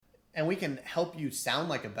and we can help you sound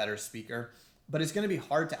like a better speaker, but it's going to be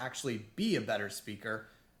hard to actually be a better speaker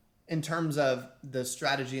in terms of the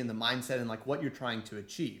strategy and the mindset and like what you're trying to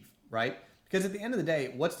achieve, right? Because at the end of the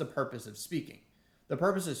day, what's the purpose of speaking? The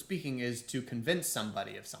purpose of speaking is to convince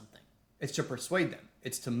somebody of something. It's to persuade them.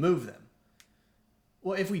 It's to move them.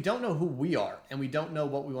 Well, if we don't know who we are and we don't know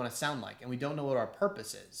what we want to sound like and we don't know what our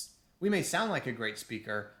purpose is, we may sound like a great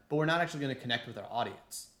speaker, but we're not actually going to connect with our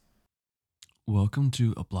audience. Welcome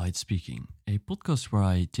to Applied Speaking, a podcast where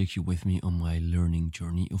I take you with me on my learning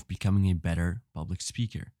journey of becoming a better public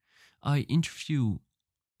speaker. I interview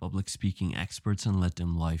public speaking experts and let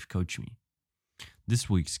them live coach me. This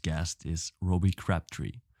week's guest is Robbie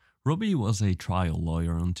Crabtree. Robbie was a trial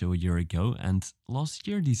lawyer until a year ago and last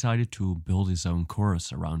year decided to build his own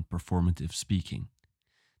course around performative speaking.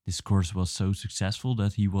 This course was so successful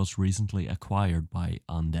that he was recently acquired by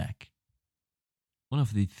On Deck. One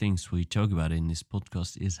of the things we talk about in this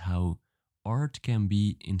podcast is how art can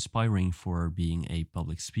be inspiring for being a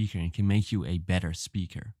public speaker and can make you a better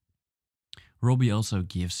speaker. Robbie also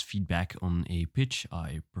gives feedback on a pitch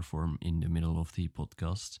I perform in the middle of the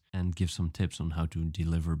podcast and gives some tips on how to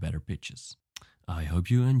deliver better pitches. I hope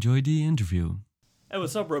you enjoyed the interview. Hey,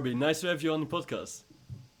 what's up, Robbie? Nice to have you on the podcast.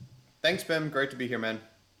 Thanks, Bim. Great to be here, man.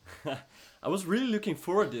 I was really looking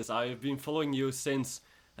forward to this. I've been following you since,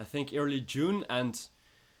 I think, early June, and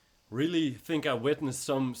really think I witnessed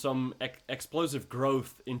some explosive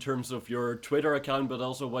growth in terms of your Twitter account, but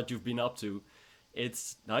also what you've been up to.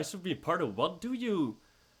 It's nice to be part of.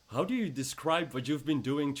 How do you describe what you've been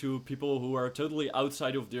doing to people who are totally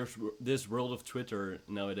outside of this world of Twitter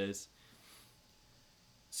nowadays?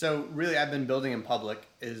 So really, I've been building in public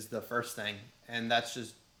is the first thing, and that's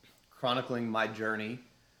just chronicling my journey,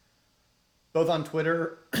 both on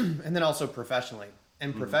Twitter and then also professionally.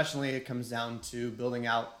 And professionally, it comes down to building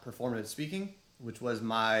out performative speaking, which was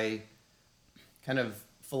my kind of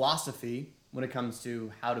philosophy when it comes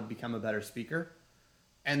to how to become a better speaker.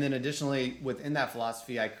 And then additionally, within that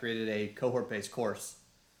philosophy, I created a cohort-based course.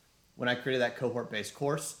 When I created that cohort-based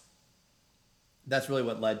course, that's really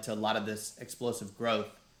what led to a lot of this explosive growth.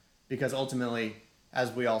 Because ultimately,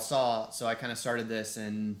 as we all saw, so I kind of started this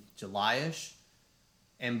in July-ish.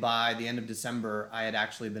 And by the end of December, I had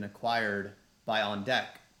actually been acquired by On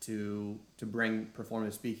Deck to bring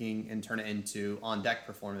performative speaking and turn it into On Deck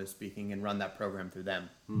performative speaking and run that program through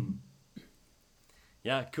them.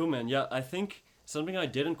 Yeah, cool, man. Yeah, I think something I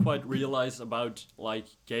didn't quite realize about like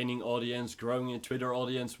gaining audience, growing a Twitter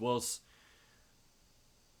audience was,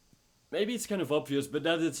 maybe it's kind of obvious, but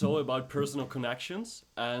that it's all about personal connections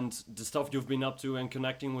and the stuff you've been up to and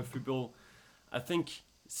connecting with people. I think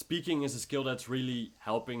speaking is a skill that's really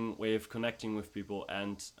helping with connecting with people.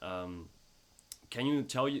 And can you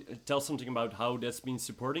tell something about how that's been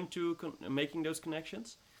supporting to making those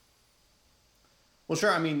connections? Well,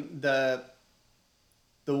 sure. I mean,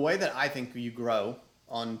 the way that I think you grow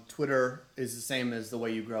on Twitter is the same as the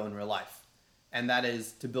way you grow in real life. And that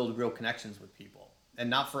is to build real connections with people. And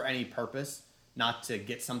not for any purpose, not to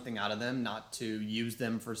get something out of them, not to use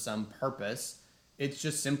them for some purpose. It's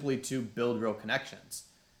just simply to build real connections.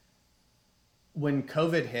 When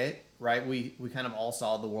COVID hit, right, we kind of all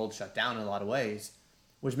saw the world shut down in a lot of ways,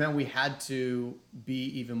 which meant we had to be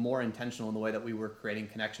even more intentional in the way that we were creating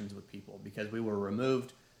connections with people because we were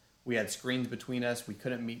removed. We had screens between us. We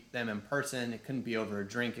couldn't meet them in person. It couldn't be over a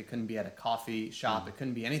drink. It couldn't be at a coffee shop. It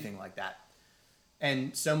couldn't be anything like that.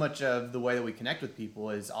 And so much of the way that we connect with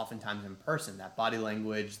people is oftentimes in person, that body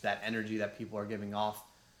language, that energy that people are giving off.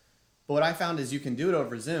 But what I found is you can do it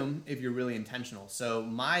over Zoom if you're really intentional. So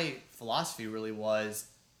my philosophy really was,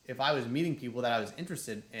 if I was meeting people that I was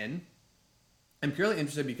interested in, and purely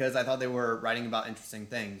interested because I thought they were writing about interesting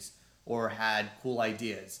things or had cool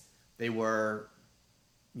ideas, they were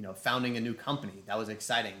founding a new company. That was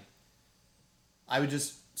exciting. I would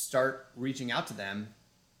just start reaching out to them,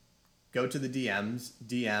 go to the DMs,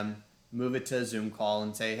 DM, move it to a Zoom call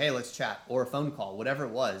and say, hey, let's chat, or a phone call, whatever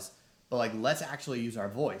it was. But like, let's actually use our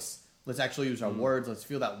voice. Let's actually use our words. Let's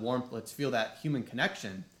feel that warmth. Let's feel that human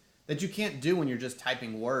connection that you can't do when you're just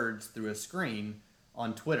typing words through a screen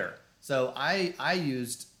on Twitter. So I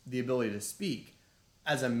used the ability to speak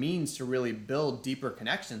as a means to really build deeper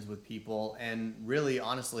connections with people, and really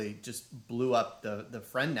honestly just blew up the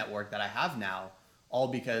friend network that I have now, all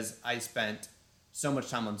because I spent so much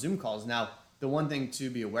time on Zoom calls. Now, the one thing to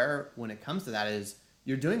be aware when it comes to that is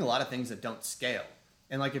you're doing a lot of things that don't scale.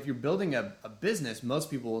 And like if you're building a business, most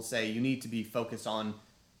people will say you need to be focused on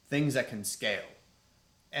things that can scale.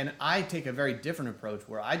 And I take a very different approach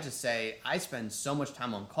where I just say I spend so much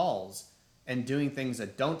time on calls and doing things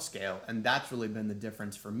that don't scale. And that's really been the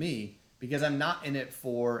difference for me because I'm not in it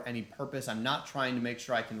for any purpose. I'm not trying to make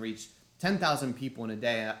sure I can reach 10,000 people in a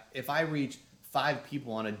day. If I reach 5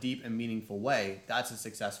 people on a deep and meaningful way, that's a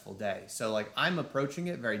successful day. So like I'm approaching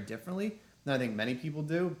it very differently than I think many people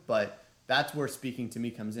do, but that's where speaking to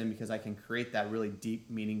me comes in, because I can create that really deep,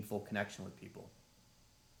 meaningful connection with people.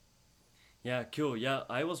 Yeah, cool. Yeah,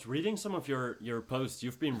 I was reading some of your posts.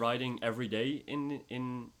 You've been writing every day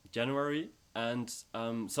in January, and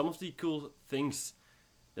some of the cool things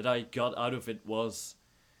that I got out of it was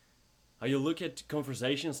how you look at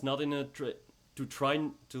conversations not in a try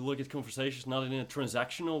to look at conversations not in a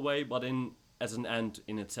transactional way, but as an end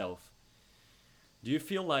in itself. Do you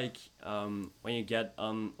feel like when you get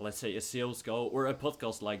on, let's say, a sales goal or a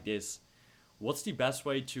podcast like this, what's the best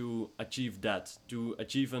way to achieve that? To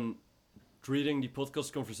achieve treating the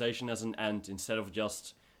podcast conversation as an end instead of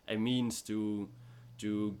just a means to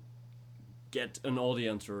get an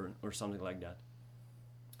audience or something like that?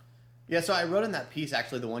 Yeah, so I wrote in that piece,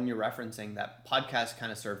 actually, the one you're referencing, that podcasts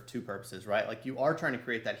kind of serve 2 purposes, right? Like you are trying to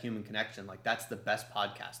create that human connection. Like that's the best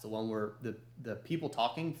podcast, the one where the people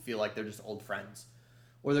talking feel like they're just old friends,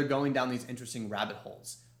 or they're going down these interesting rabbit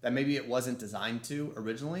holes that maybe it wasn't designed to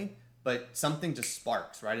originally, but something just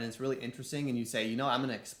sparks, right? And it's really interesting, and you say, you know, I'm going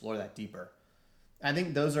to explore that deeper. And I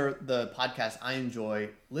think those are the podcasts I enjoy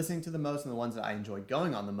listening to the most and the ones that I enjoy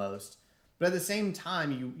going on the most. But at the same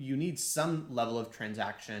time, you need some level of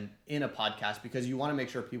transaction in a podcast, because you want to make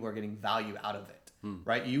sure people are getting value out of it,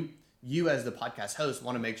 right? You as the podcast host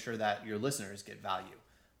want to make sure that your listeners get value.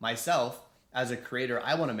 Myself, as a creator,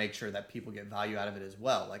 I want to make sure that people get value out of it as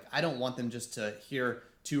well. Like I don't want them just to hear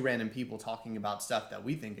 2 random people talking about stuff that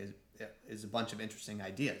we think is a bunch of interesting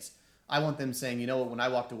ideas. I want them saying, you know what, when I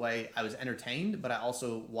walked away, I was entertained, but I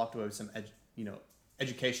also walked away with some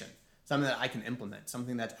education, something that I can implement,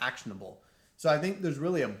 something that's actionable. So I think there's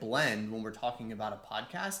really a blend when we're talking about a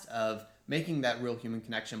podcast of making that real human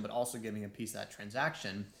connection, but also giving a piece of that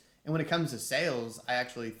transaction. And when it comes to sales, I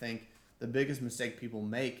actually think the biggest mistake people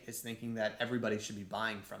make is thinking that everybody should be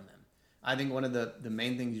buying from them. I think one of the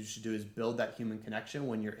main things you should do is build that human connection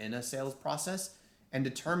when you're in a sales process and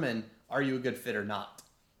determine, are you a good fit or not?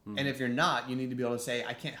 And if you're not, you need to be able to say,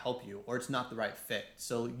 I can't help you, or it's not the right fit,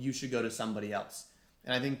 so you should go to somebody else.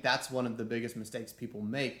 And I think that's one of the biggest mistakes people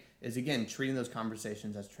make is, again, treating those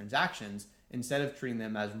conversations as transactions instead of treating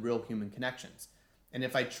them as real human connections. And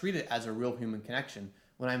if I treat it as a real human connection,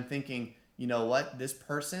 when I'm thinking, you know what, this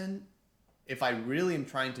person, if I really am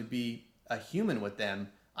trying to be a human with them,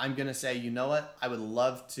 I'm going to say, you know what, I would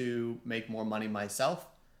love to make more money myself,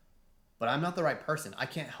 but I'm not the right person. I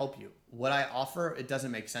can't help you. What I offer, it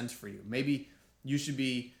doesn't make sense for you. Maybe you should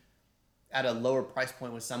be at a lower price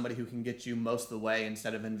point with somebody who can get you most of the way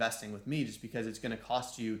instead of investing with me, just because it's going to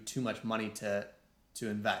cost you too much money to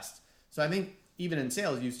invest. So I think even in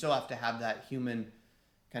sales, you still have to have that human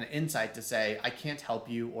kind of insight to say, I can't help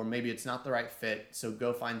you, or maybe it's not the right fit, so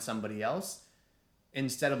go find somebody else,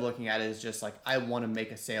 instead of looking at it as just like, I want to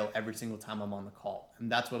make a sale every single time I'm on the call.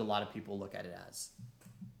 And that's what a lot of people look at it as.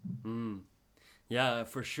 Yeah,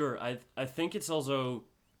 for sure. I think it's also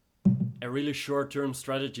a really short-term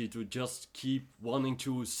strategy to just keep wanting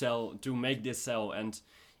to sell, to make this sell. And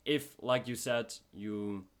if, like you said,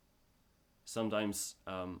 you sometimes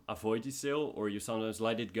avoid the sale, or you sometimes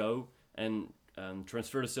let it go and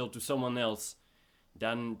transfer the sale to someone else,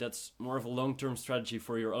 then that's more of a long-term strategy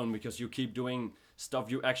for your own, because you keep doing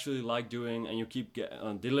stuff you actually like doing, and you keep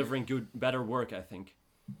delivering better work, I think.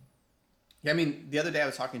 Yeah, I mean, the other day I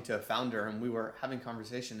was talking to a founder and we were having a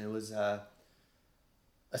conversation. It was a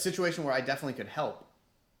situation where I definitely could help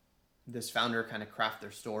this founder kind of craft their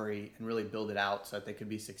story and really build it out so that they could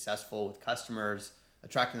be successful with customers,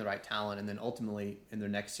 attracting the right talent, and then ultimately in their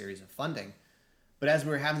next series of funding. But as we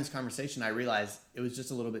were having this conversation, I realized it was just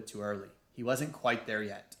a little bit too early. He wasn't quite there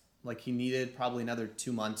yet. Like he needed probably another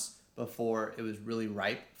 2 months before it was really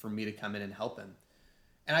ripe for me to come in and help him.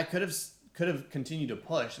 And I could have continued to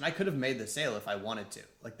push, and I could have made the sale if I wanted to.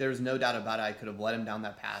 Like there's no doubt about it. I could have led him down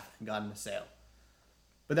that path and gotten the sale.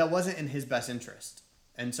 But that wasn't in his best interest.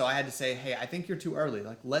 And so I had to say, hey, I think you're too early.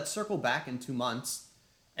 Like let's circle back in 2 months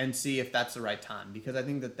and see if that's the right time. Because I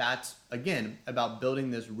think that that's, again, about building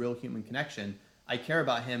this real human connection. I care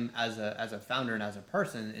about him as a founder and as a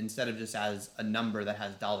person, instead of just as a number that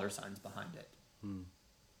has dollar signs behind it.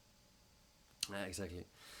 Yeah, exactly.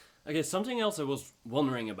 Okay, something else I was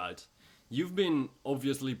wondering about. You've been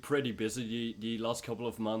obviously pretty busy the last couple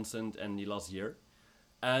of months and the last year.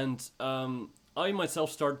 And I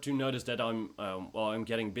myself start to notice that I'm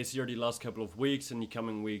getting busier the last couple of weeks and the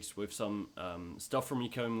coming weeks with some stuff for me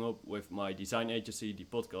coming up with my design agency, the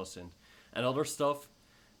podcast and other stuff.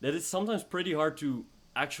 That it's sometimes pretty hard to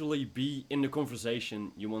actually be in the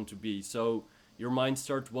conversation you want to be. So your mind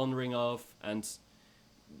starts wandering off, and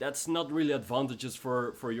that's not really advantageous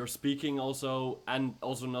for your speaking also, and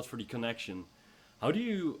also not for the connection. How do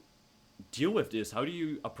you deal with this? How do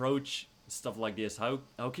you approach stuff like this? How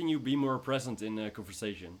can you be more present in a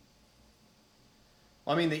conversation?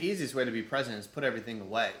 Well, I mean, the easiest way to be present is put everything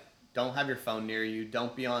away. Don't have your phone near you.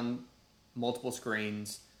 Don't be on multiple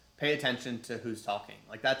screens. Pay attention to who's talking.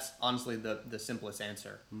 Like, that's honestly the simplest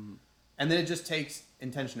answer. Mm-hmm. And then it just takes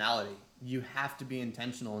intentionality. You have to be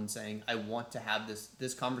intentional in saying, I want to have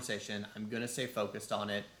this conversation. I'm going to stay focused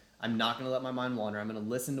on it. I'm not going to let my mind wander. I'm going to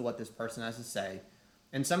listen to what this person has to say.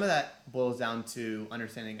 And some of that boils down to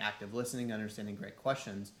understanding active listening, understanding great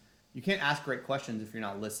questions. You can't ask great questions if you're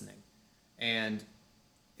not listening. And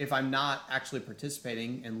if I'm not actually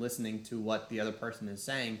participating and listening to what the other person is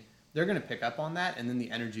saying, they're going to pick up on that, and then the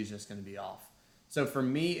energy is just going to be off. So for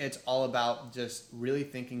me, it's all about just really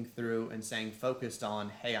thinking through and staying focused on,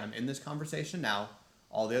 hey, I'm in this conversation now.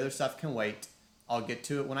 All the other stuff can wait. I'll get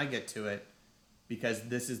to it when I get to it, because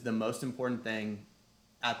this is the most important thing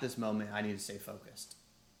at this moment. I need to stay focused.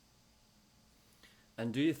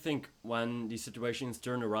 And do you think when the situations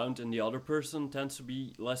turn around and the other person tends to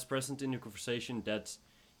be less present in the conversation, that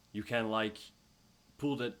you can like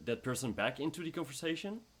pull that person back into the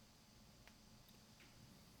conversation?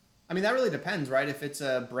 I mean, that really depends, right? If it's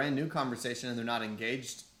a brand new conversation and they're not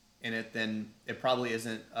engaged in it, then it probably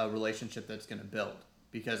isn't a relationship that's going to build,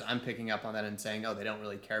 because I'm picking up on that and saying, oh, they don't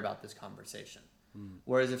really care about this conversation.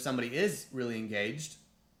 Whereas if somebody is really engaged,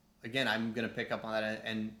 again, I'm going to pick up on that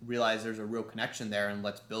and realize there's a real connection there, and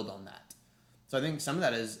let's build on that. So I think some of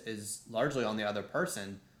that is largely on the other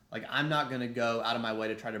person. Like, I'm not going to go out of my way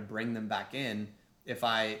to try to bring them back in if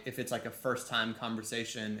it's like a first time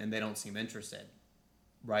conversation and they don't seem interested.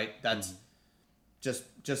 Right? That's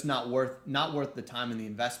just not worth the time and the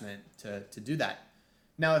investment to do that.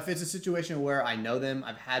 Now, if it's a situation where I know them,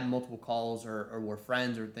 I've had multiple calls or we're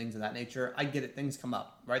friends or things of that nature, I get it. Things come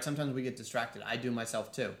up, right? Sometimes we get distracted. I do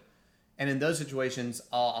myself too. And in those situations,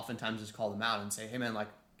 I'll oftentimes just call them out and say, hey man, like,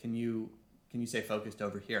 can you stay focused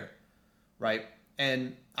over here? Right?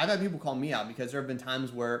 And I've had people call me out because there have been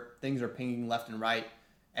times where things are pinging left and right,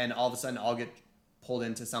 and all of a sudden I'll get pulled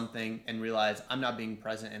into something and realize I'm not being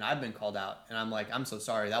present and I've been called out, and I'm like, I'm so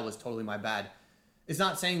sorry, that was totally my bad. It's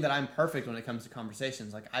not saying that I'm perfect when it comes to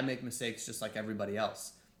conversations. Like, I make mistakes just like everybody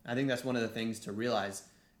else. I think that's one of the things to realize.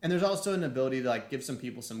 And there's also an ability to like give some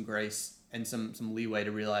people some grace and some leeway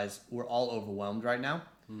to realize we're all overwhelmed right now.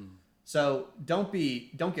 So don't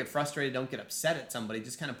get frustrated, don't get upset at somebody,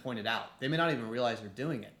 just kind of point it out. They may not even realize they're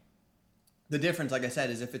doing it. The difference, like I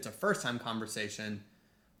said, is if it's a first time conversation,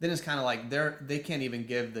 then it's kind of like they can't even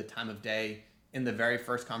give the time of day in the very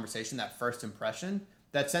first conversation, that first impression.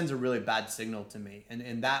 That sends a really bad signal to me. And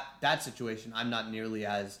in that situation, I'm not nearly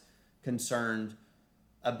as concerned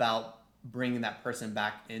about bringing that person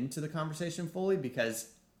back into the conversation fully, because,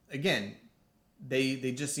 again,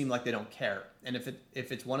 they just seem like they don't care. And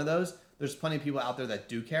if it's one of those, there's plenty of people out there that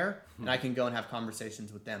do care, and I can go and have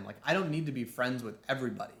conversations with them. Like, I don't need to be friends with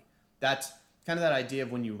everybody. That's kind of that idea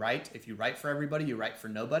of when you write, if you write for everybody, you write for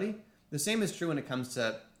nobody. The same is true when it comes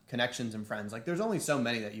to connections and friends. Like, there's only so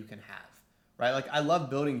many that you can have, right? Like, I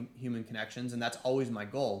love building human connections, and that's always my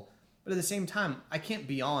goal. But at the same time, I can't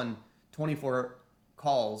be on 24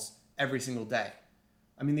 calls every single day.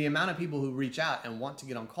 I mean, the amount of people who reach out and want to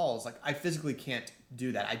get on calls, like, I physically can't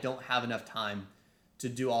do that. I don't have enough time to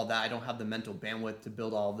do all that. I don't have the mental bandwidth to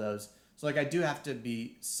build all of those. So like, I do have to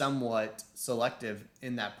be somewhat selective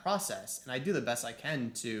in that process, and I do the best I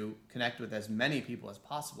can to connect with as many people as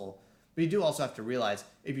possible. But you do also have to realize,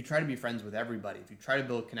 if you try to be friends with everybody, if you try to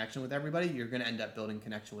build connection with everybody, you're going to end up building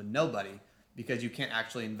connection with nobody, because you can't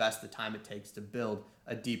actually invest the time it takes to build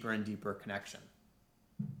a deeper and deeper connection.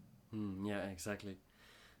 Yeah, exactly.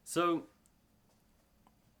 So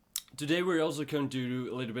today we're also going to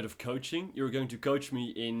do a little bit of coaching. You're going to coach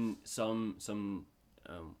me in some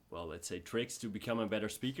well, let's say tricks to become a better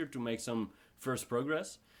speaker, to make some first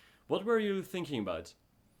progress. What were you thinking about?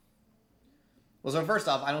 Well, so first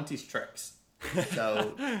off, I don't teach tricks.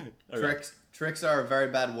 So tricks are a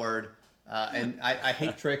very bad word. And I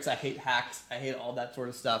hate tricks. I hate hacks. I hate all that sort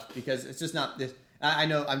of stuff, because it's just not this. I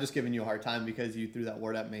know I'm just giving you a hard time because you threw that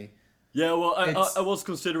word at me. Yeah, well, I was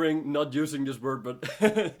considering not using this word, but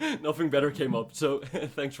nothing better came up. So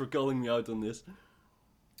thanks for calling me out on this.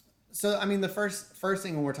 So, I mean, the first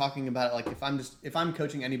thing when we're talking about it, like, if I'm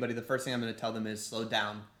coaching anybody, the first thing I'm going to tell them is slow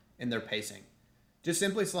down in their pacing. Just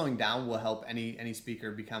simply slowing down will help any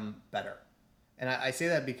speaker become better. And I say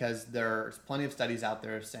that because there's plenty of studies out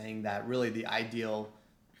there saying that really the ideal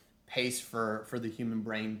pace for the human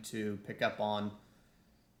brain to pick up on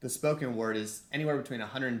the spoken word is anywhere between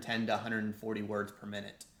 110 to 140 words per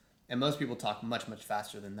minute. And most people talk much, much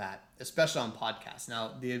faster than that, especially on podcasts.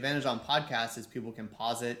 Now, the advantage on podcasts is people can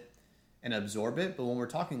pause it and absorb it. But when we're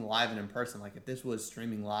talking live and in person, like if this was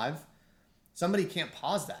streaming live, somebody can't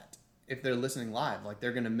pause that if they're listening live. Like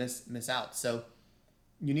they're going to miss out. So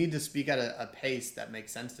you need to speak at a pace that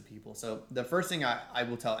makes sense to people. So the first thing I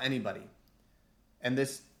will tell anybody, and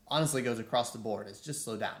this honestly goes across the board, is just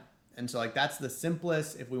slow down. And so like that's the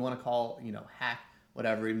simplest, if we want to call, hack,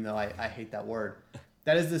 whatever, even though I hate that word.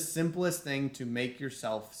 That is the simplest thing to make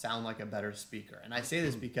yourself sound like a better speaker. And I say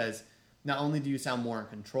this because not only do you sound more in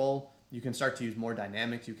control, you can start to use more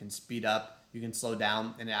dynamics, you can speed up, you can slow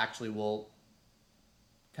down, and it actually will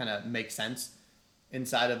kind of make sense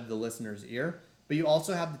inside of the listener's ear. But you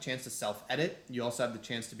also have the chance to self-edit. You also have the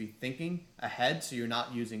chance to be thinking ahead, so you're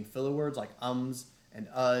not using filler words like ums and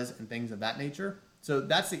uhs and things of that nature. So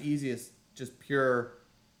that's the easiest, just pure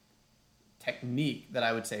technique that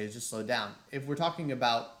I would say is just slow down. If we're talking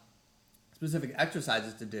about specific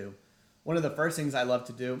exercises to do, one of the first things I love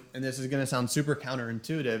to do, and this is going to sound super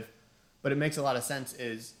counterintuitive, but it makes a lot of sense,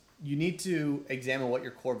 is you need to examine what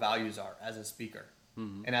your core values are as a speaker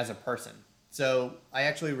and as a person. So I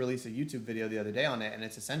actually released a YouTube video the other day on it, and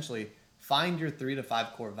it's essentially find your 3 to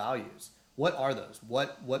 5 core values. What are those?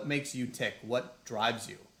 What makes you tick? What drives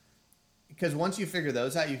you? Because once you figure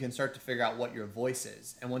those out, you can start to figure out what your voice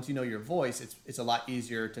is. And once you know your voice, it's a lot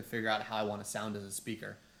easier to figure out how I want to sound as a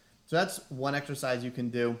speaker. So that's one exercise you can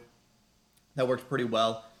do that works pretty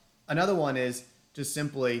well. Another one is just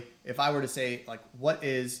simply, if I were to say, like, what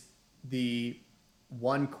is the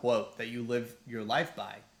one quote that you live your life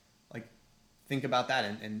by? Like, think about that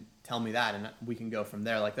and tell me that, and we can go from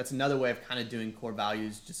there. Like, that's another way of kind of doing core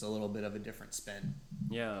values, just a little bit of a different spin.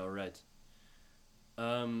 Yeah, all right.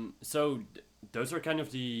 So those are kind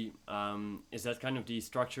of the, is that kind of the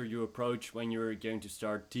structure you approach when you're going to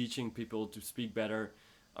start teaching people to speak better?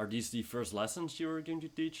 Are these the first lessons you're going to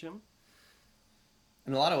teach them?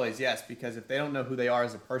 In a lot of ways, yes, because if they don't know who they are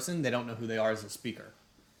as a person, they don't know who they are as a speaker.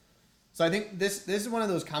 So I think this is one of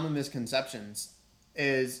those common misconceptions,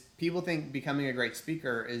 is people think becoming a great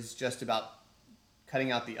speaker is just about cutting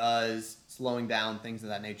out the uhs, slowing down, things of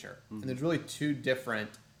that nature. And there's really two different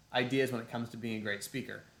ideas when it comes to being a great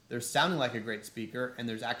speaker. There's sounding like a great speaker, and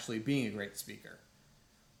there's actually being a great speaker.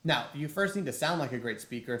 Now, you first need to sound like a great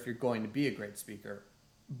speaker if you're going to be a great speaker.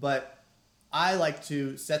 But I like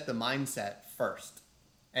to set the mindset first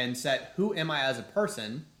and set who am I as a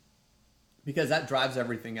person, because that drives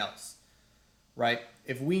everything else, right?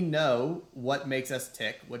 If we know what makes us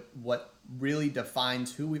tick, what really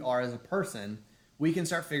defines who we are as a person, we can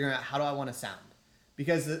start figuring out, how do I want to sound?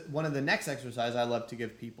 Because one of the next exercises I love to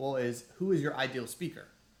give people is, who is your ideal speaker?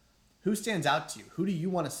 Who stands out to you? Who do you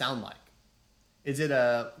want to sound like? Is it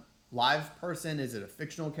a live person? Is it a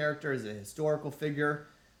fictional character? Is it a historical figure?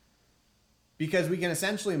 Because we can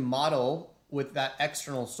essentially model with that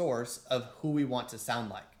external source of who we want to sound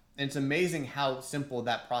like. And it's amazing how simple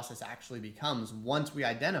that process actually becomes once we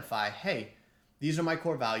identify, hey, these are my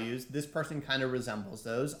core values. This person kind of resembles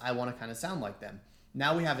those. I want to kind of sound like them.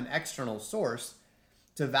 Now we have an external source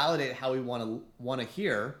to validate how we want to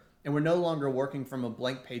hear, and we're no longer working from a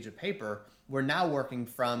blank page of paper. We're now working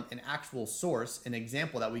from an actual source, an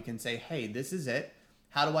example that we can say, hey, this is it.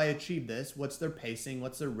 How do I achieve this? What's their pacing?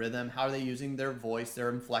 What's their rhythm? How are they using their voice, their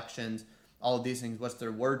inflections, all of these things? What's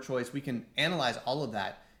their word choice? We can analyze all of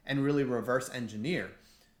that and really reverse engineer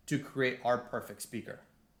to create our perfect speaker.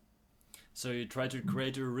 So you try to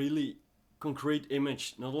create a really concrete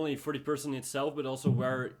image, not only for the person itself, but also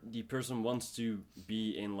where the person wants to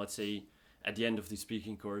be in, let's say, at the end of the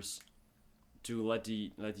speaking course, to let the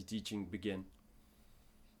teaching begin.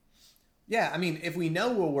 Yeah, I mean, if we know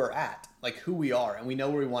where we're at, like who we are, and we know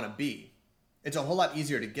where we want to be, it's a whole lot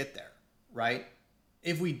easier to get there, right?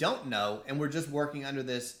 If we don't know, and we're just working under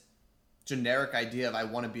this generic idea of I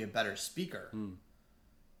want to be a better speaker,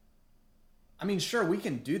 I mean, sure, we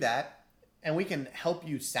can do that, and we can help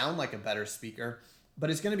you sound like a better speaker, but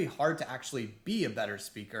it's going to be hard to actually be a better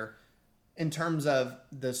speaker in terms of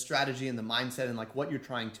the strategy and the mindset and like what you're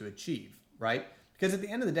trying to achieve, right? Because at the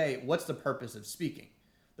end of the day, what's the purpose of speaking?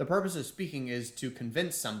 The purpose of speaking is to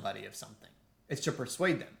convince somebody of something. It's to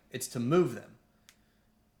persuade them. It's to move them.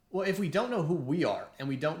 Well, if we don't know who we are, and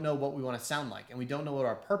we don't know what we want to sound like, and we don't know what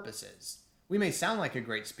our purpose is, we may sound like a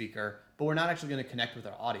great speaker, but we're not actually going to connect with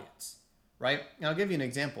our audience, right? And I'll give you an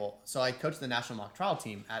example. So I coached the National Mock Trial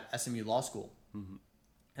team at SMU Law School, and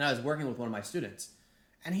I was working with one of my students,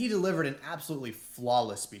 and he delivered an absolutely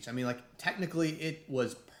flawless speech. I mean, like, technically, it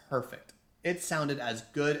was perfect. It sounded as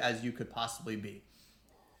good as you could possibly be.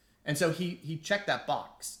 And so he checked that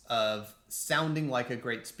box of sounding like a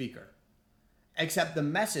great speaker, except the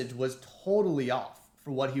message was totally off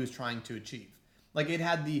for what he was trying to achieve. Like, it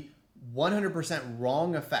had the 100%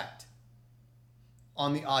 wrong effect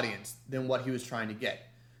on the audience than what he was trying to get.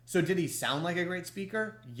 So did he sound like a great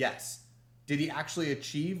speaker? Yes. Did he actually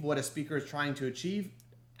achieve what a speaker is trying to achieve?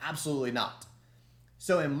 Absolutely not.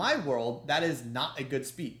 So in my world, that is not a good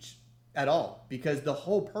speech at all, because the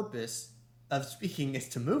whole purpose of speaking is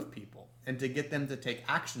to move people and to get them to take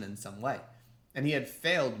action in some way. And he had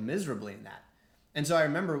failed miserably in that. And so I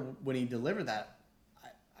remember when he delivered that,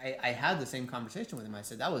 I had the same conversation with him. I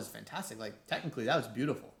said, that was fantastic. Like, technically, that was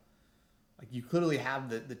beautiful. Like, you clearly have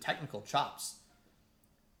the technical chops,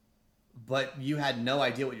 but you had no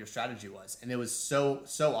idea what your strategy was. And it was so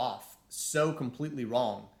off, so completely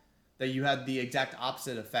wrong, that you had the exact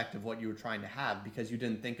opposite effect of what you were trying to have, because you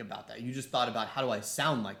didn't think about that. You just thought about, how do I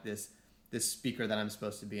sound like this speaker that I'm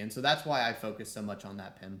supposed to be? And so that's why I focus so much on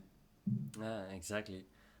that, Pim. Exactly.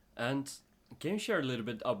 And can you share a little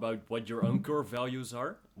bit about what your own core values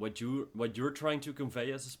are? What you're trying to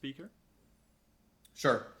convey as a speaker?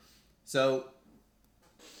 Sure. So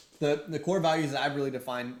the core values that I've really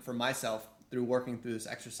defined for myself through working through this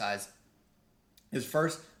exercise is,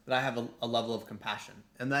 first, that I have a level of compassion.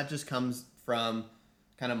 And that just comes from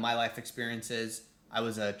kind of my life experiences. I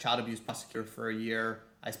was a child abuse prosecutor for a year.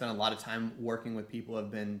 I spent a lot of time working with people who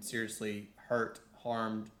have been seriously hurt,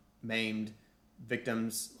 harmed, maimed,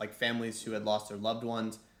 victims, like families who had lost their loved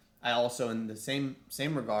ones. I also, in the same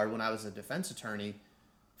regard, when I was a defense attorney,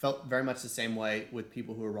 felt very much the same way with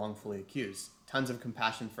people who were wrongfully accused. Tons of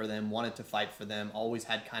compassion for them, wanted to fight for them, always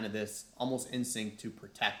had kind of this almost instinct to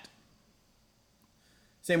protect.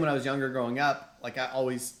 Same when I was younger growing up, like I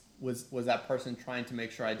always was that person trying to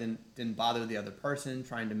make sure I didn't bother the other person,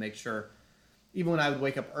 trying to make sure, even when I would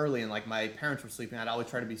wake up early and like my parents were sleeping, I'd always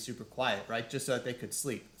try to be super quiet, right? Just so that they could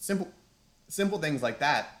sleep. Simple things like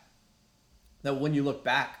that when you look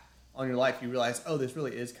back on your life, you realize, oh, this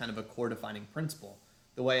really is kind of a core defining principle.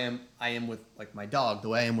 The way I am with like my dog, the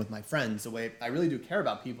way I am with my friends, the way I really do care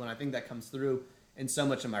about people. And I think that comes through in so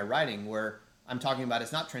much of my writing, where I'm talking about,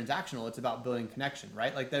 it's not transactional, it's about building connection,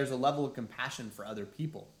 right? Like, there's a level of compassion for other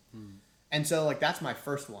people. And so like, that's my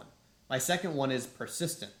first one. My second one is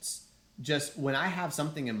persistence. Just when I have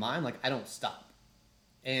something in mind, like, I don't stop.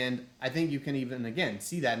 And I think you can even, again,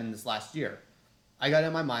 see that in this last year. I got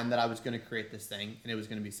in my mind that I was going to create this thing and it was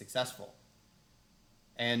going to be successful.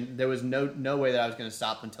 And there was no way that I was going to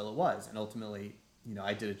stop until it was. And ultimately,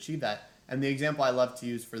 I did achieve that. And the example I love to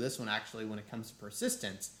use for this one, actually, when it comes to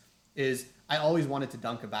persistence, is I always wanted to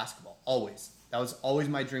dunk a basketball. Always. That was always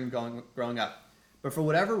my dream growing up. But for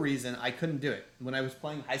whatever reason, I couldn't do it. When I was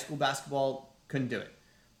playing high school basketball, couldn't do it.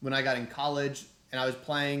 When I got in college and I was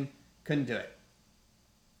playing, couldn't do it.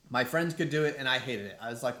 My friends could do it and I hated it. I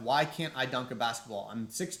was like, why can't I dunk a basketball? I'm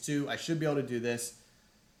 6'2", I should be able to do this.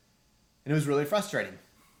 And it was really frustrating.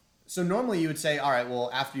 So normally you would say, all right, well,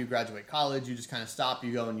 after you graduate college, you just kind of stop,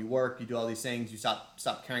 you go and you work, you do all these things, you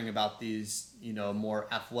stop caring about these, more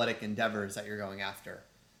athletic endeavors that you're going after.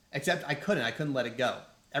 Except I couldn't let it go.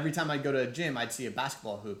 Every time I'd go to a gym, I'd see a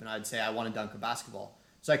basketball hoop and I'd say, I want to dunk a basketball.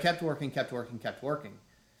 So I kept working.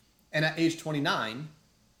 And at age 29,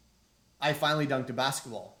 I finally dunked a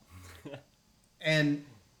basketball. And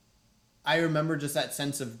I remember just that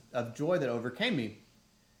sense of joy that overcame me.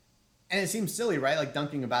 And it seems silly, right? Like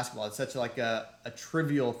dunking a basketball. It's such like a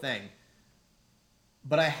trivial thing.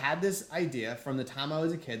 But I had this idea from the time I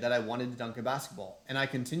was a kid that I wanted to dunk a basketball. And I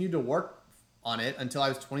continued to work on it until I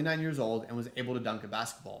was 29 years old and was able to dunk a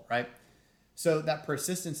basketball, right? So that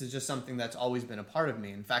persistence is just something that's always been a part of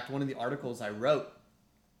me. In fact, one of the articles I wrote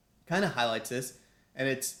kind of highlights this. And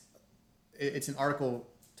it's an article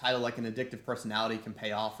titled like An Addictive Personality Can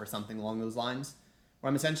Pay Off or something along those lines, where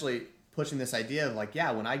I'm essentially pushing this idea of like,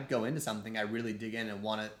 yeah, when I go into something, I really dig in and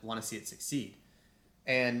want to see it succeed.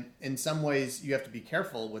 And in some ways you have to be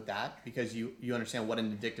careful with that because you understand what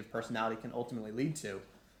an addictive personality can ultimately lead to.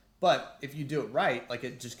 But if you do it right, like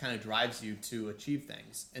it just kind of drives you to achieve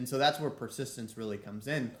things. And so that's where persistence really comes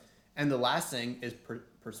in. And the last thing is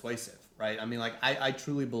persuasive, right? I mean, like I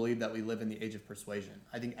truly believe that we live in the age of persuasion.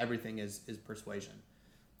 I think everything is persuasion.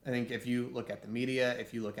 I think if you look at the media,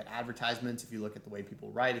 if you look at advertisements, if you look at the way people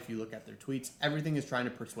write, if you look at their tweets, everything is trying to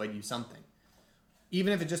persuade you something.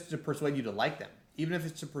 Even if it's just to persuade you to like them, even if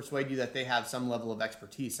it's to persuade you that they have some level of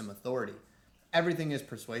expertise, some authority, everything is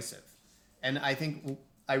persuasive. And I think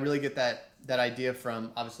I really get that idea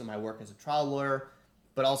from obviously my work as a trial lawyer,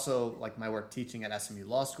 but also like my work teaching at SMU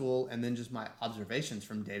Law School, and then just my observations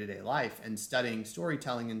from day-to-day life and studying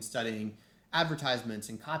storytelling and studying advertisements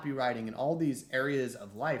and copywriting and all these areas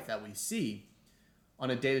of life that we see on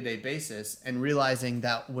a day-to-day basis, and realizing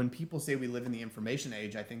that when people say we live in the information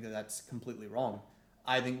age, I think that that's completely wrong.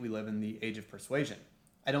 I think we live in the age of persuasion.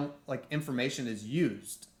 I don't like information is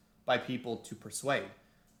used by people to persuade.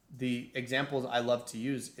 The examples I love to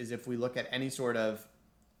use is if we look at any sort of,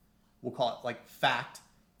 we'll call it like fact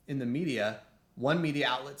in the media, one media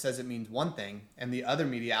outlet says it means one thing and the other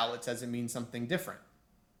media outlet says it means something different.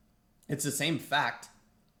 It's the same fact,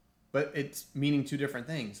 but it's meaning two different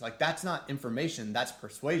things. Like that's not information, that's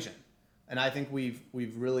persuasion. And I think we've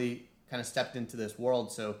really kind of stepped into this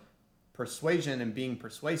world. So persuasion and being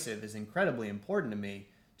persuasive is incredibly important to me,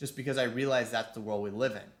 just because I realize that's the world we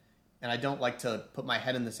live in. And I don't like to put my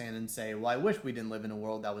head in the sand and say, well, I wish we didn't live in a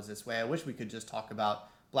world that was this way. I wish we could just talk about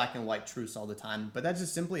black and white truths all the time, but that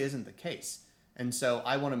just simply isn't the case. And so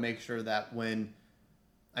I want to make sure that when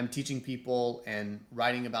I'm teaching people and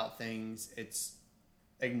writing about things, it's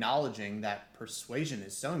acknowledging that persuasion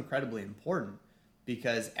is so incredibly important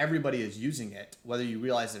because everybody is using it, whether you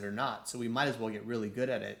realize it or not. So we might as well get really good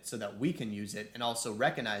at it so that we can use it and also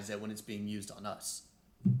recognize it when it's being used on us.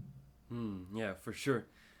 Yeah, for sure.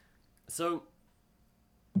 So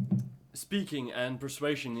speaking and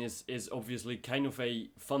persuasion is obviously kind of a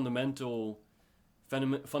fundamental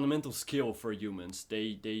skill for humans.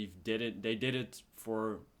 They did it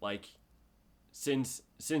for like since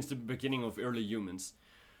the beginning of early humans.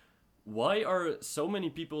 Why are so many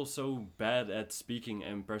people so bad at speaking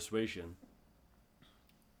and persuasion?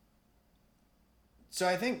 So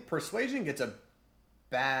I think persuasion gets a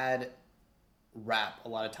bad rap a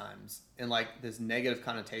lot of times in like this negative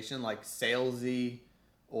connotation, like salesy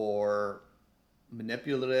or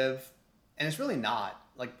manipulative. And it's really not.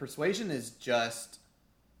 Like persuasion is just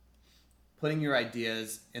putting your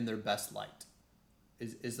ideas in their best light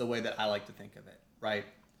is the way that I like to think of it, right?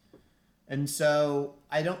 And so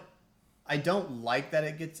I don't like that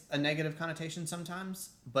it gets a negative connotation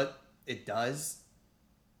sometimes, but it does.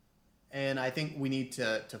 And I think we need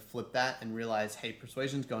to flip that and realize, hey,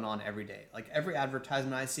 persuasion's going on every day. Like every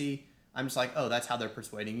advertisement I see, I'm just like, oh, that's how they're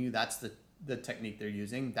persuading you. That's the technique they're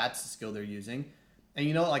using. That's the skill they're using. And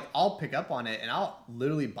you know, like I'll pick up on it and I'll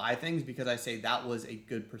literally buy things because I say that was a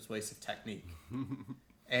good persuasive technique.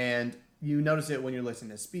 And you notice it when you're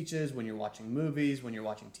listening to speeches, when you're watching movies, when you're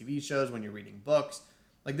watching TV shows, when you're reading books.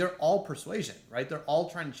 Like they're all persuasion, right? They're all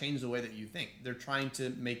trying to change the way that you think. They're trying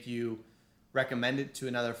to make you recommend it to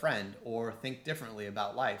another friend or think differently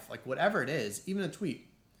about life. Like whatever it is, even a tweet,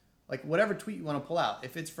 like whatever tweet you want to pull out,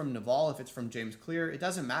 if it's from Naval, if it's from James Clear, it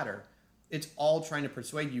doesn't matter. It's all trying to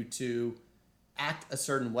persuade you to act a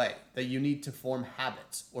certain way, that you need to form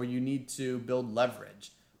habits or you need to build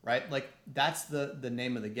leverage, right? Like that's the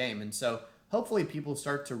name of the game. And so hopefully people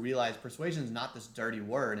start to realize persuasion is not this dirty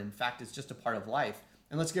word. In fact, it's just a part of life.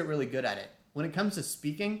 And let's get really good at it. When it comes to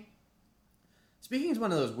speaking is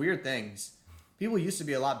one of those weird things. People used to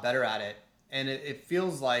be a lot better at it. And it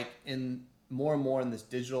feels like in more and more in this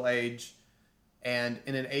digital age and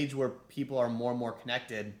in an age where people are more and more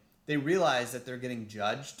connected, they realize that they're getting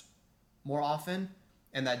judged more often.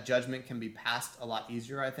 And that judgment can be passed a lot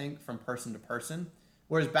easier, I think, from person to person.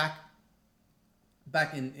 Whereas back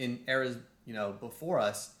in eras, you know, before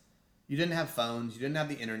us, you didn't have phones, you didn't have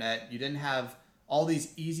the internet, you didn't have all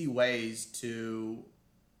these easy ways to,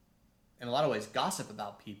 in a lot of ways, gossip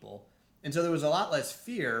about people. And so there was a lot less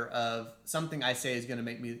fear of something I say is going to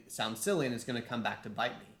make me sound silly and it's going to come back to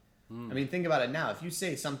bite me. I mean, think about it now. If you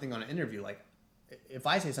say something on an interview, like if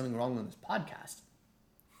I say something wrong on this podcast,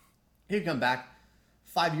 it could come back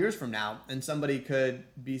 5 years from now and somebody could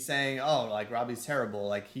be saying, oh, like Robbie's terrible.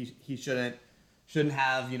 Like he shouldn't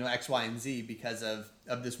have, you know, X, Y, and Z because of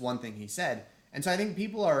this one thing he said. And so I think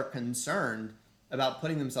people are concerned about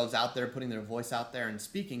putting themselves out there, putting their voice out there and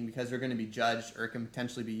speaking because they're going to be judged or it can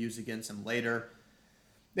potentially be used against them later.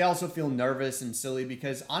 They also feel nervous and silly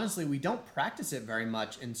because honestly, we don't practice it very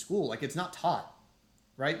much in school. Like it's not taught,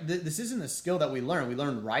 right? This isn't a skill that we learn. We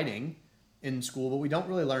learn writing in school, but we don't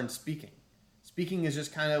really learn speaking. Speaking is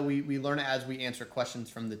just kind of, we learn it as we answer questions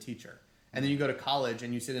from the teacher. And then you go to college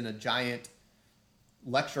and you sit in a giant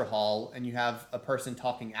lecture hall and you have a person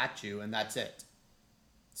talking at you and that's it.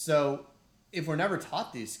 So if we're never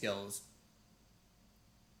taught these skills,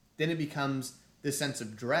 then it becomes this sense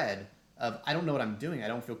of dread of, I don't know what I'm doing. I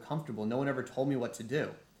don't feel comfortable. No one ever told me what to do.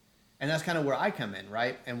 And that's kind of where I come in,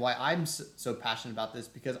 right? And why I'm so passionate about this,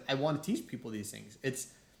 because I want to teach people these things. It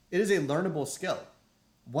is a learnable skill,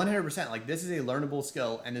 100%. Like this is a learnable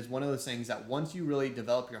skill and is one of those things that once you really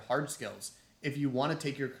develop your hard skills, if you want to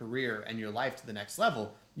take your career and your life to the next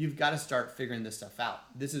level, you've got to start figuring this stuff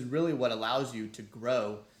out. This is really what allows you to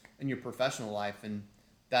grow in your professional life. And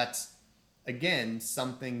that's, again,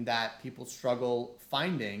 something that people struggle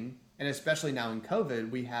finding. And especially now in COVID,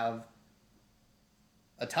 we have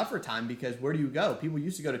a tougher time because where do you go? People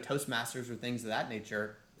used to go to Toastmasters or things of that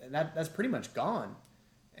nature. And that's pretty much gone.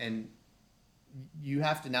 And you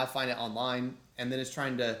have to now find it online. And then it's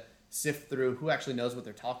trying to sift through who actually knows what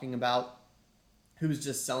they're talking about, who's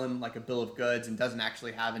just selling like a bill of goods and doesn't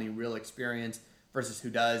actually have any real experience versus who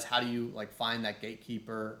does. How do you like find that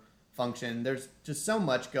gatekeeper function? There's just so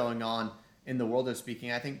much going on in the world of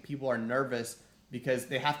speaking. I think people are nervous because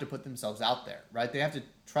they have to put themselves out there, right? They have to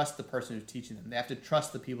trust the person who's teaching them. They have to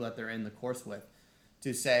trust the people that they're in the course with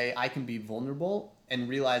to say, I can be vulnerable and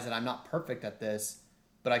realize that I'm not perfect at this,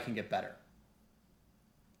 but I can get better.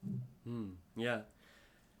 Yeah.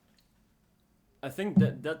 I think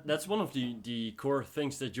that's one of the core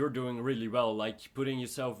things that you're doing really well, like putting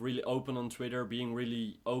yourself really open on Twitter, being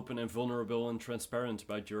really open and vulnerable and transparent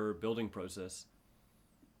about your building process.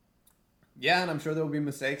 Yeah, and I'm sure there will be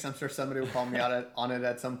mistakes. I'm sure somebody will call me out on it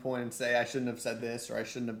at some point and say I shouldn't have said this or I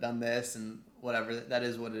shouldn't have done this and whatever. That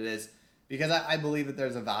is what it is. Because I believe that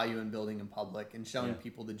there's a value in building in public and showing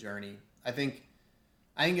people the journey. I think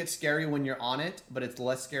it's scary when you're on it, but it's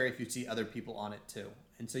less scary if you see other people on it too.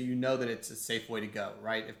 And so you know that it's a safe way to go,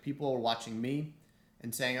 right? If people are watching me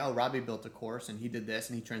and saying, oh, Robbie built a course and he did this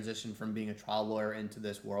and he transitioned from being a trial lawyer into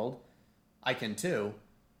this world, I can too,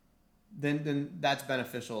 then that's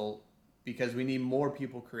beneficial because we need more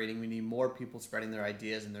people creating, we need more people spreading their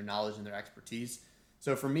ideas and their knowledge and their expertise.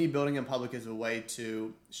 So for me, building in public is a way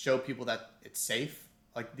to show people that it's safe.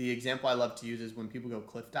 Like the example I love to use is when people go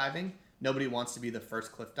cliff diving, nobody wants to be the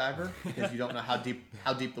first cliff diver because you don't know how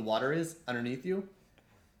deep the water is underneath you.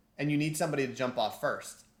 And you need somebody to jump off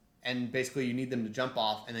first. And basically you need them to jump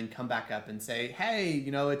off and then come back up and say, hey,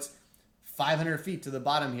 it's 500 feet to the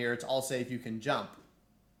bottom here. It's all safe. You can jump.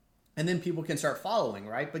 And then people can start following,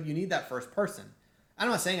 right? But you need that first person. I'm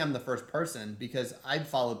not saying I'm the first person because I've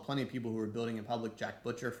followed plenty of people who are building in public. Jack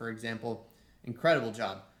Butcher, for example, incredible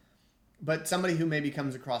job. But somebody who maybe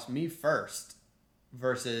comes across me first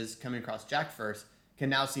versus coming across Jack first can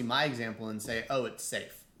now see my example and say, oh, it's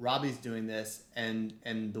safe. Robbie's doing this and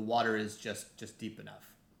the water is just deep enough.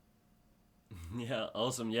 Yeah,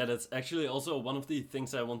 awesome. Yeah, that's actually also one of the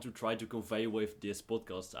things I want to try to convey with this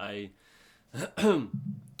podcast. I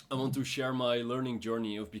want to share my learning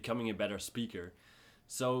journey of becoming a better speaker.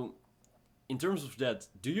 So in terms of that,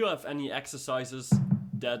 do you have any exercises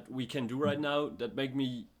that we can do right now that make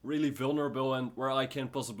me really vulnerable and where I can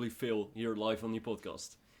possibly fail here live on the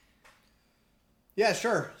podcast? Yeah,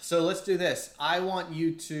 sure. So let's do this. I want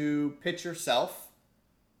you to pitch yourself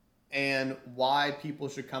and why people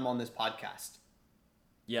should come on this podcast.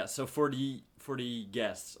 Yeah, so for the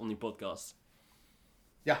guests on the podcast.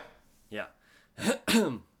 Yeah. Yeah.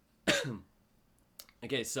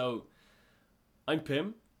 Okay, so I'm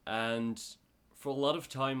Pim, and for a lot of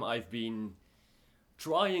time I've been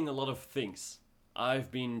trying a lot of things.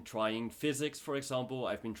 I've been trying physics, for example.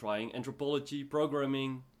 I've been trying anthropology,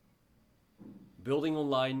 programming, building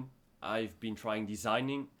online. I've been trying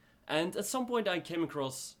designing, and at some point I came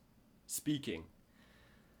across speaking.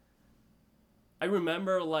 I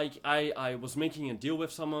remember I was making a deal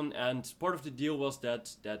with someone, and part of the deal was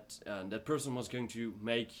that person was going to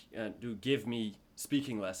give me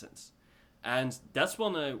speaking lessons. And that's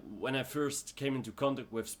when I first came into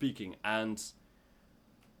contact with speaking, and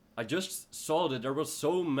I just saw that there was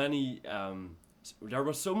so much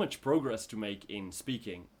progress to make in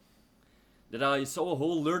speaking, that I saw a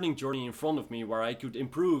whole learning journey in front of me where I could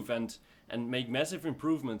improve and make massive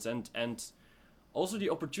improvements and also the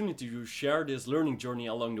opportunity to share this learning journey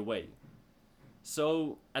along the way.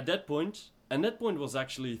 So at that point, and that point was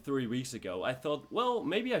actually 3 weeks ago, I thought, well,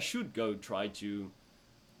 maybe I should go try to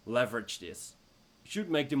leverage this. Should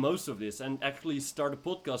make the most of this and actually start a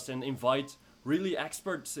podcast and invite really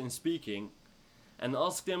experts in speaking and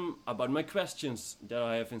ask them about my questions that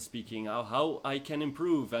I have in speaking, how I can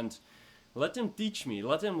improve, and let them teach me,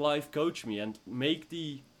 let them life coach me and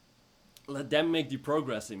let them make the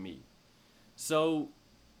progress in me. So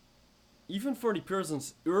even for the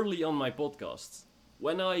persons early on my podcasts,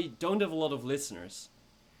 when I don't have a lot of listeners,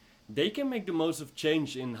 they can make the most of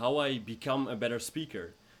change in how I become a better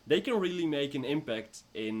speaker. They can really make an impact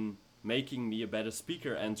in making me a better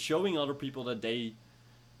speaker and showing other people that they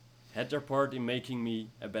had their part in making me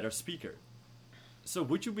a better speaker. So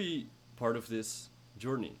would you be part of this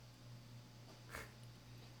journey?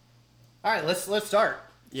 All right, let's start.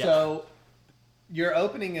 Yeah. So your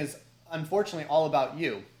opening is unfortunately all about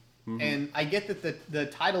you. Mm-hmm. And I get that the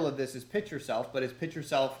title of this is Pitch Yourself, but it's Pitch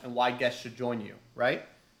Yourself and Why Guests Should Join You, right?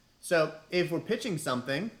 So if we're pitching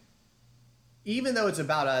something, even though it's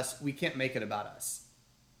about us, we can't make it about us,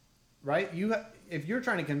 right? If you're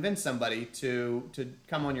trying to convince somebody to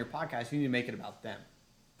come on your podcast, you need to make it about them,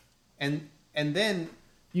 and then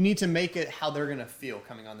you need to make it how they're going to feel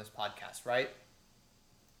coming on this podcast, right?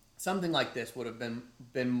 Something like this would have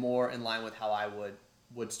been more in line with how I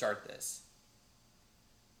would start this.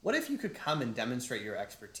 What if you could come and demonstrate your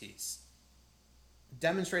expertise?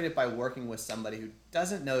 Demonstrate it by working with somebody who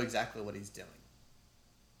doesn't know exactly what he's doing,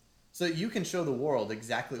 so that you can show the world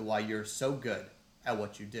exactly why you're so good at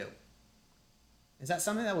what you do. Is that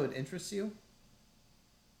something that would interest you?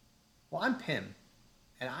 Well, I'm Pim,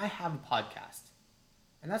 and I have a podcast,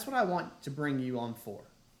 and that's what I want to bring you on for,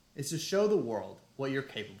 is to show the world what you're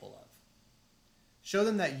capable of. Show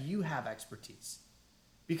them that you have expertise.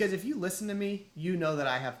 Because if you listen to me, you know that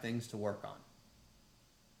I have things to work on.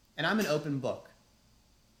 And I'm an open book.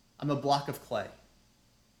 I'm a block of clay.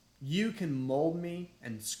 You can mold me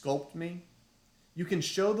and sculpt me. You can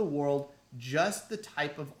show the world just the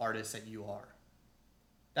type of artist that you are.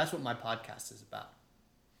 That's what my podcast is about.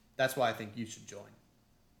 That's why I think you should join.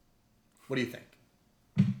 What do you think?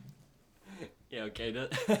 Yeah, okay,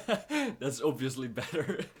 that's obviously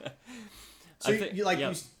better. So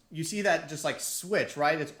you see that just like switch,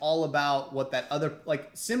 right? It's all about what that other,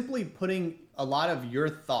 like simply putting a lot of your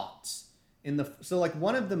thoughts in the, so like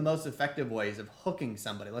one of the most effective ways of hooking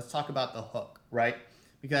somebody, let's talk about the hook, right?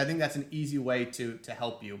 Because I think that's an easy way to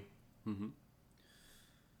help you. Mm-hmm.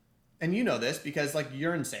 And you know this because like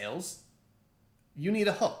you're in sales, you need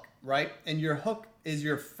a hook, right? And your hook is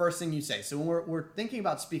your first thing you say. So when we're thinking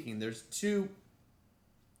about speaking, there's two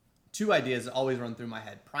ideas that always run through my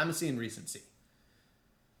head: primacy and recency.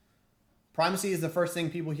 Primacy is the first thing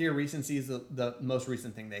people hear. Recency is the most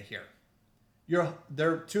recent thing they hear.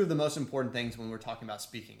 They're two of the most important things when we're talking about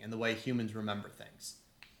speaking and the way humans remember things.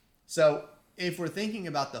 So if we're thinking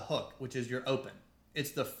about the hook, which is your open,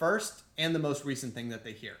 it's the first and the most recent thing that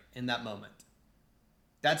they hear in that moment.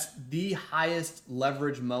 That's the highest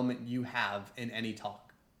leverage moment you have in any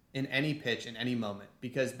talk, in any pitch, in any moment,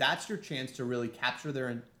 because that's your chance to really capture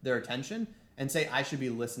their attention and say, I should be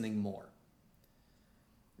listening more.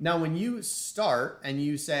 Now, when you start and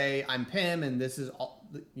you say, I'm Pim and this is all,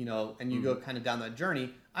 you know, and you go kind of down that journey,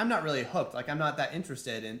 I'm not really hooked. Like, I'm not that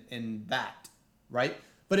interested in that, right?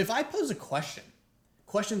 But if I pose a question,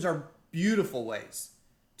 questions are beautiful ways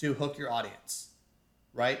to hook your audience,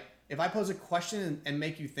 right? If I pose a question and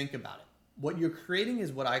make you think about it, what you're creating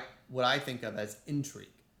is what I think of as intrigue.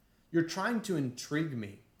 You're trying to intrigue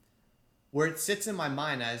me, where it sits in my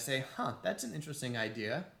mind and I say, that's an interesting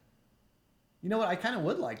idea. You know what? I kind of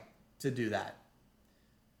would like to do that.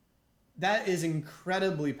 That is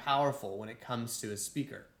incredibly powerful when it comes to a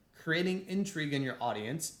speaker. Creating intrigue in your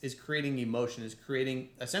audience is creating emotion, is creating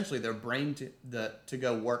essentially their brain to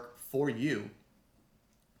go work for you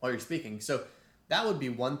while you're speaking. So that would be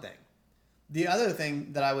one thing. The other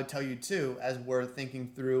thing that I would tell you too, as we're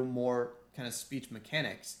thinking through more kind of speech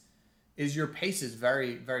mechanics, is your pace is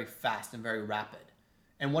very, very fast and very rapid.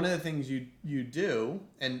 And one of the things you do,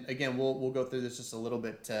 and again, we'll go through this just a little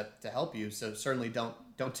bit to help you, so certainly don't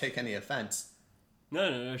take any offense.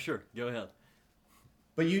 No, sure, go ahead.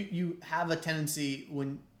 But you have a tendency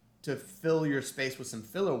to fill your space with some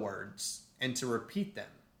filler words and to repeat them.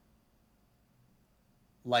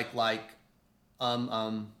 Like,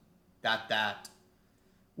 that,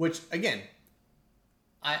 which again,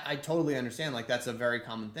 I totally understand, like that's a very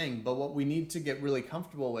common thing, but what we need to get really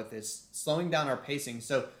comfortable with is slowing down our pacing.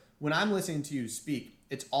 So when I'm listening to you speak,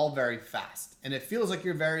 it's all very fast and it feels like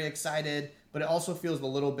you're very excited, but it also feels a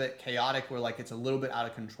little bit chaotic where like it's a little bit out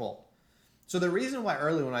of control. So the reason why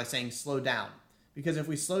earlier when I was saying slow down, because if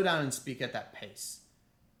we slow down and speak at that pace,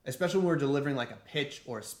 especially when we're delivering like a pitch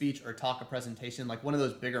or a speech or talk, a presentation, like one of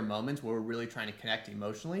those bigger moments where we're really trying to connect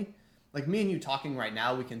emotionally, like me and you talking right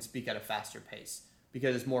now, we can speak at a faster pace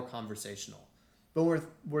because it's more conversational. But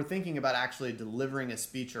we're thinking about actually delivering a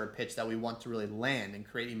speech or a pitch that we want to really land and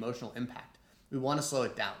create emotional impact. We want to slow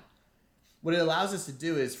it down. What it allows us to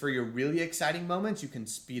do is for your really exciting moments, you can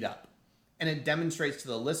speed up. And it demonstrates to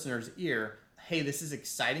the listener's ear, hey, this is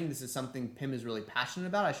exciting. This is something Pim is really passionate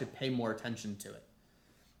about. I should pay more attention to it.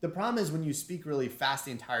 The problem is when you speak really fast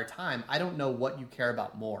the entire time, I don't know what you care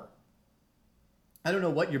about more. I don't know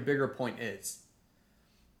what your bigger point is.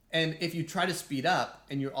 And if you try to speed up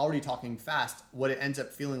and you're already talking fast, what it ends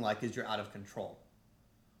up feeling like is you're out of control,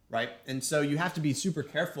 right? And so you have to be super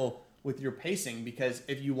careful with your pacing, because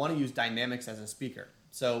if you want to use dynamics as a speaker.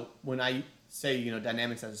 So when I say,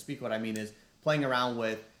 dynamics as a speaker, what I mean is playing around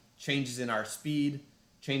with changes in our speed,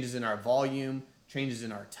 changes in our volume, changes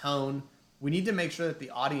in our tone. We need to make sure that the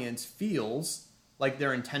audience feels like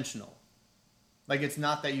they're intentional. Like, it's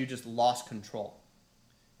not that you just lost control.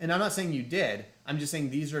 And I'm not saying you did. I'm just saying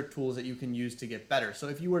these are tools that you can use to get better. So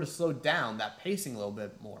if you were to slow down that pacing a little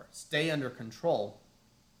bit more, stay under control,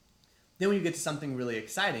 then when you get to something really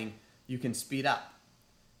exciting, you can speed up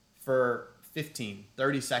for 15,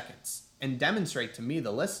 30 seconds and demonstrate to me,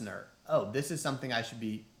 the listener, oh, this is something I should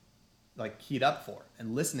be like keyed up for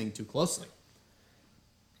and listening to closely.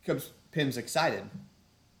 Because Pim's excited.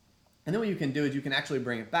 And then what you can do is you can actually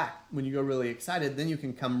bring it back. When you go really excited, then you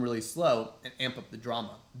can come really slow and amp up the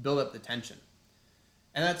drama, build up the tension.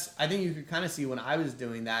 And that's, I think you could kind of see when I was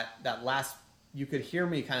doing that last, you could hear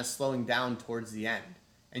me kind of slowing down towards the end.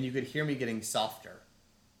 And you could hear me getting softer.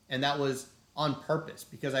 And that was on purpose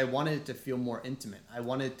because I wanted it to feel more intimate. I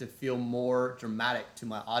wanted it to feel more dramatic to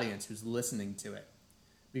my audience who's listening to it.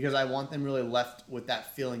 Because I want them really left with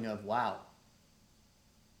that feeling of, wow,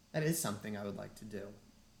 that is something I would like to do.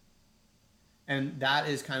 And that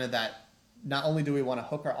is kind of that, not only do we want to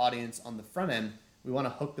hook our audience on the front end, we want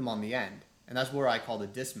to hook them on the end. And that's where I call the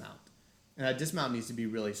dismount. And that dismount needs to be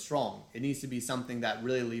really strong. It needs to be something that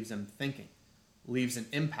really leaves them thinking, leaves an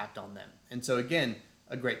impact on them. And so again,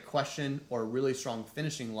 a great question or a really strong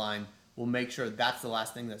finishing line will make sure that's the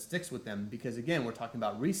last thing that sticks with them. Because again, we're talking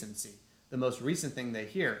about recency. The most recent thing they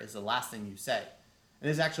hear is the last thing you say. And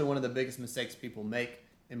it's actually one of the biggest mistakes people make,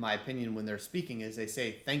 in my opinion, when they're speaking is they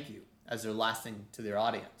say thank you as their last thing to their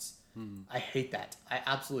audience. I hate that. I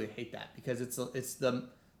absolutely hate that because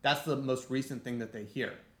that's the most recent thing that they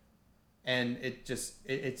hear. And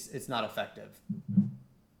it's not effective.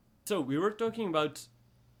 So we were talking about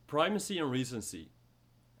primacy and recency.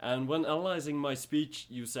 And when analyzing my speech,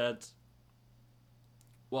 you said,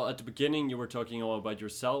 well, at the beginning you were talking all about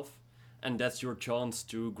yourself, and that's your chance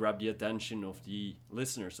to grab the attention of the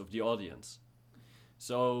listeners, of the audience.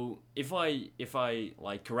 So if I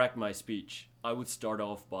like correct my speech, I would start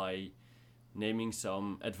off by naming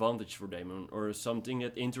some advantage for them or something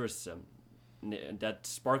that interests them, that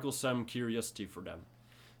sparkles some curiosity for them.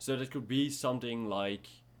 So that could be something like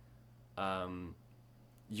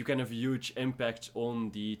you can have a huge impact on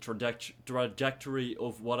the trajectory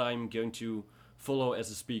of what I'm going to follow as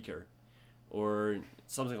a speaker or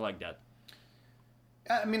something like that.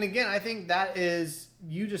 I mean, again, I think that is,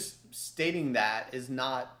 you just stating that is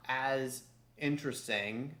not as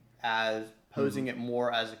interesting as posing it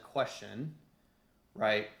more as a question,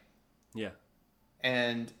 right? Yeah.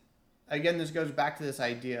 And again, this goes back to this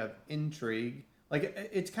idea of intrigue. Like,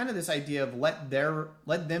 it's kind of this idea of let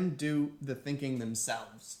them do the thinking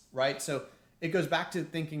themselves, right? So it goes back to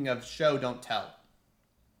thinking of show, don't tell.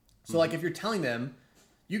 So like if you're telling them,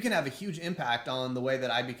 you can have a huge impact on the way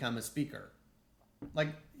that I become a speaker. Like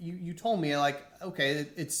you told me, like, okay,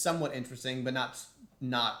 it's somewhat interesting, but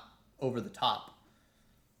not over the top.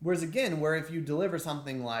 Whereas again, where if you deliver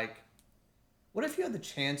something like, what if you had the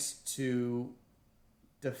chance to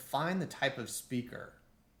define the type of speaker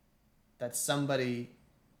that somebody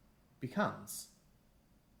becomes?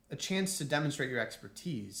 A chance to demonstrate your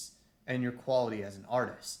expertise and your quality as an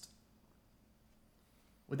artist.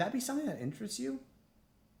 Would that be something that interests you?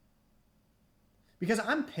 Because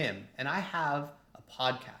I'm Pim and I have a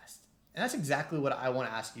podcast. And that's exactly what I want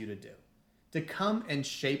to ask you to do. To come and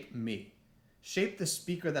shape me. Shape the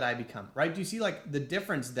speaker that I become, right? Do you see like the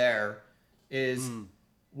difference there is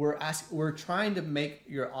we're trying to make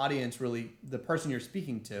your audience, really the person you're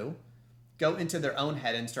speaking to, go into their own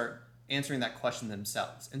head and start answering that question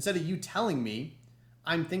themselves. Instead of you telling me,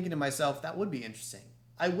 I'm thinking to myself, that would be interesting.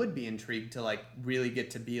 I would be intrigued to like really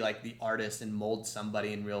get to be like the artist and mold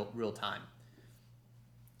somebody in real time.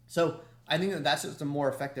 So I think that that's just a more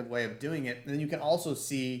effective way of doing it. And then you can also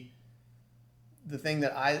see the thing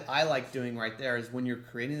that I like doing right there is when you're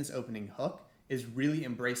creating this opening hook is really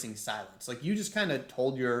embracing silence. Like you just kind of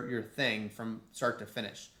told your thing from start to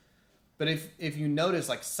finish. But if you notice,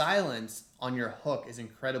 like silence on your hook is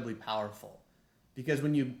incredibly powerful because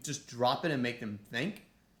when you just drop it and make them think,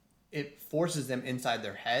 it forces them inside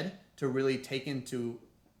their head to really take into,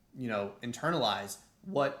 internalize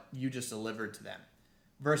what you just delivered to them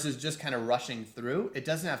versus just kind of rushing through. It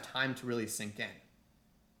doesn't have time to really sink in.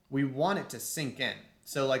 We want it to sink in.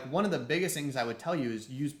 So like one of the biggest things I would tell you is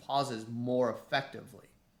use pauses more effectively.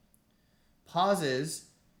 Pauses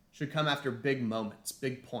should come after big moments,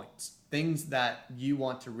 big points, things that you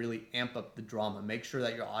want to really amp up the drama. Make sure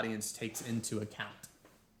that your audience takes into account.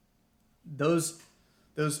 Those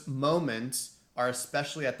moments are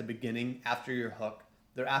especially at the beginning, after your hook.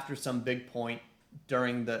 They're after some big point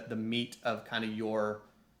during the meat of kind of your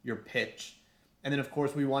pitch. And then, of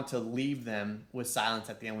course, we want to leave them with silence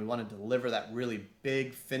at the end. We want to deliver that really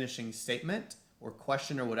big finishing statement or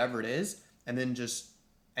question or whatever it is, and then just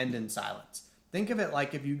end in silence. Think of it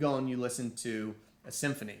like if you go and you listen to a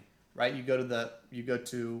symphony, right? You go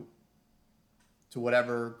to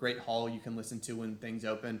whatever great hall you can listen to when things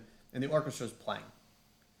open and the orchestra's playing.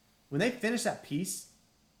 When they finish that piece,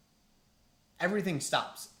 everything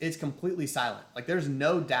stops. It's completely silent. Like there's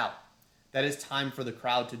no doubt that it's time for the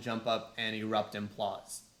crowd to jump up and erupt in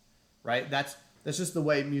applause, right? That's just the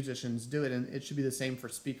way musicians do it, and it should be the same for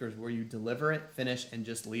speakers, where you deliver it, finish, and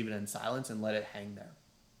just leave it in silence and let it hang there.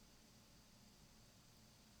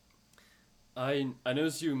 I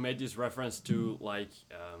noticed you made this reference to like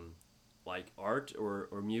art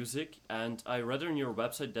or music, and I read on your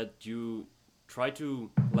website that you try to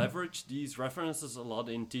leverage these references a lot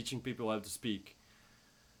in teaching people how to speak.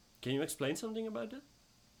 Can you explain something about it?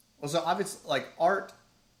 Well, so obviously, like, art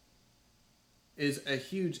is a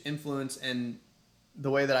huge influence in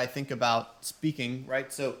the way that I think about speaking,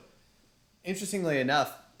 right? So interestingly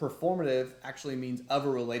enough, performative actually means of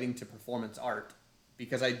or relating to performance art,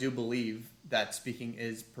 because I do believe that speaking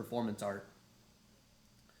is performance art.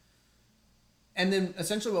 And then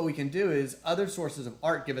essentially what we can do is other sources of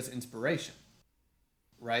art give us inspiration,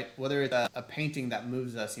 right? Whether it's a painting that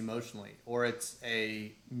moves us emotionally, or it's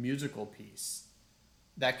a musical piece.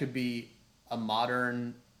 That could be a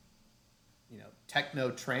modern,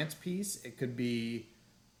 techno trance piece. It could be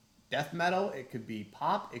death metal. It could be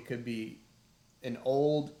pop. It could be an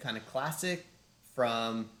old kind of classic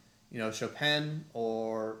from, Chopin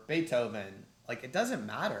or Beethoven. Like, it doesn't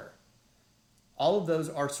matter. All of those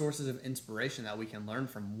are sources of inspiration that we can learn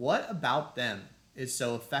from. What about them is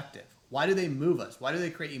so effective? Why do they move us? Why do they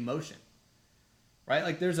create emotion? Right?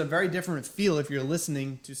 Like, there's a very different feel if you're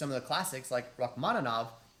listening to some of the classics, like Rachmaninoff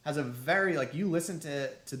has a very, like, you listen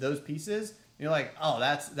to those pieces, and you're like, oh,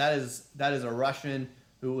 that is a Russian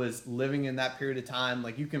who was living in that period of time.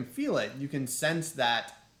 Like, you can feel it. You can sense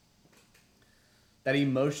that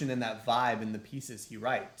emotion and that vibe in the pieces he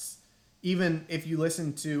writes. Even if you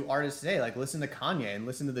listen to artists today, like listen to Kanye and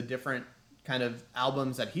listen to the different kind of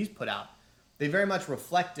albums that he's put out, they very much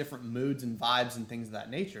reflect different moods and vibes and things of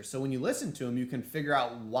that nature. So when you listen to them, you can figure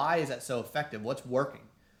out, why is that so effective? What's working?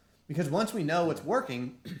 Because once we know what's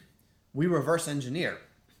working, we reverse engineer.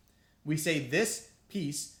 We say, this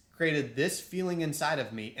piece created this feeling inside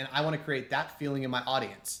of me, and I want to create that feeling in my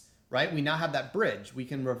audience, right? We now have that bridge. We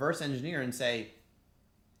can reverse engineer and say,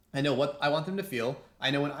 I know what I want them to feel.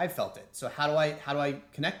 I know when I felt it. So how do I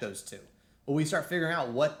connect those two? Well, we start figuring out,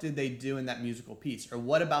 what did they do in that musical piece? Or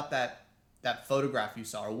what about that photograph you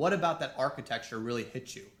saw? Or what about that architecture really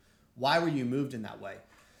hit you? Why were you moved in that way?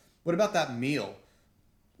 What about that meal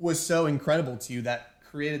was so incredible to you that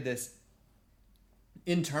created this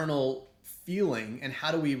internal feeling, and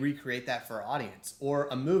how do we recreate that for our audience? Or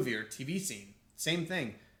a movie or TV scene, same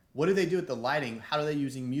thing. What do they do with the lighting? How are they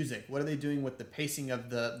using music? What are they doing with the pacing of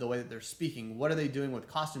the way that they're speaking? What are they doing with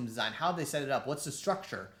costume design? How do they set it up? What's the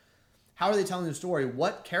structure? How are they telling the story?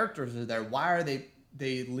 What characters are there? Why are they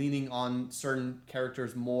leaning on certain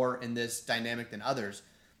characters more in this dynamic than others?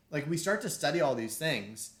 Like, we start to study all these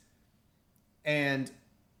things, and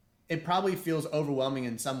it probably feels overwhelming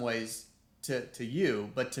in some ways to you,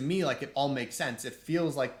 but to me, like, it all makes sense. It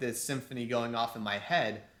feels like this symphony going off in my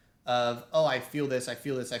head of, oh, I feel this, I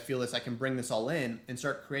feel this, I feel this. I can bring this all in and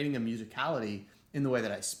start creating a musicality in the way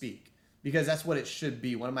that I speak, because that's what it should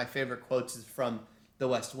be. One of my favorite quotes is from The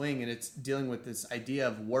West Wing, and it's dealing with this idea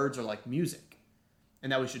of words are like music,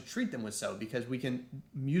 and that we should treat them with so, because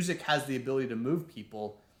music has the ability to move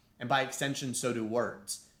people, and by extension, so do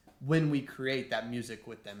words, when we create that music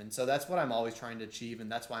with them. And so that's what I'm always trying to achieve,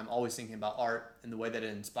 and that's why I'm always thinking about art and the way that it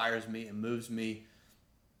inspires me and moves me.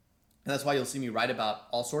 And that's why you'll see me write about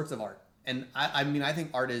all sorts of art. And I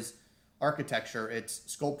think art is architecture, it's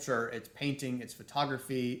sculpture, it's painting, it's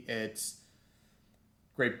photography, it's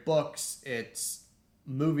great books, it's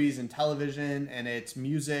movies and television, and it's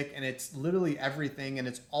music, and it's literally everything, and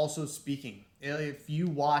it's also speaking. If you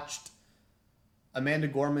watched Amanda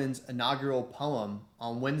Gorman's inaugural poem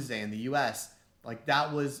on Wednesday in the US, like,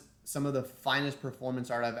 that was some of the finest performance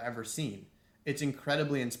art I've ever seen. It's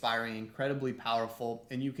incredibly inspiring, incredibly powerful,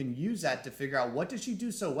 and you can use that to figure out, what did she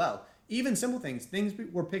do so well? Even simple things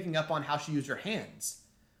we're picking up on, how she used her hands,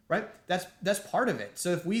 right? That's part of it.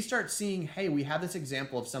 So if we start seeing, hey, we have this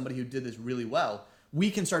example of somebody who did this really well,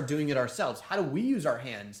 we can start doing it ourselves. How do we use our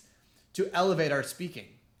hands to elevate our speaking?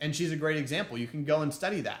 And she's a great example. You can go and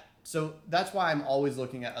study that. So that's why I'm always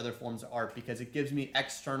looking at other forms of art, because it gives me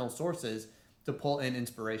external sources to pull in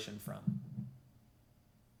inspiration from.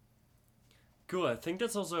 Cool. I think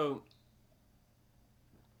that's also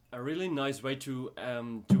a really nice way to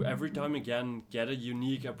every time again get a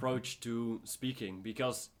unique approach to speaking,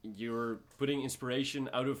 because you're putting inspiration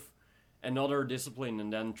out of another discipline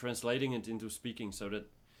and then translating it into speaking, so that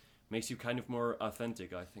makes you kind of more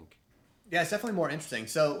authentic, I think. Yeah, it's definitely more interesting.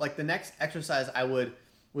 So like the next exercise I would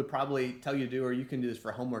probably tell you to do, or you can do this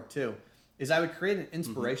for homework too, is I would create an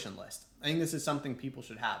inspiration list. I think this is something people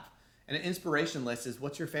should have. And an inspiration list is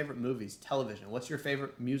what's your favorite movies, television, what's your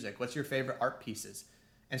favorite music, what's your favorite art pieces,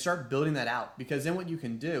 and start building that out. Because then what you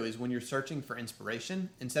can do is when you're searching for inspiration,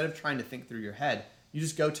 instead of trying to think through your head, you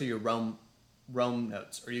just go to your Roam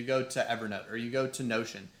notes, or you go to Evernote, or you go to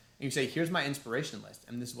Notion, and you say, here's my inspiration list,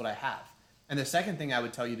 and this is what I have. And the second thing I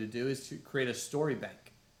would tell you to do is to create a story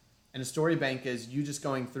bank. And a story bank is you just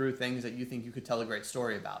going through things that you think you could tell a great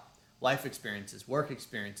story about. Life experiences, work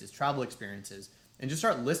experiences, travel experiences, and just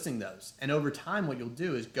start listing those. And over time, what you'll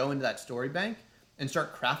do is go into that story bank and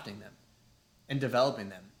start crafting them and developing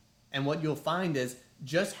them. And what you'll find is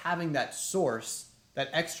just having that source, that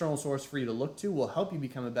external source for you to look to, will help you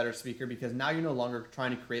become a better speaker, because now you're no longer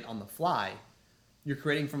trying to create on the fly. You're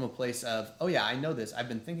creating from a place of, oh yeah, I know this, I've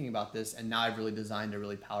been thinking about this, and now I've really designed a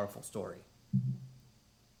really powerful story.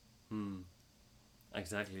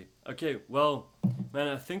 Exactly. Okay, well, man,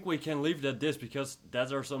 I think we can leave it at this, because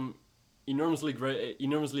that are some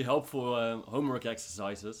enormously helpful homework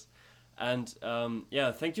exercises. And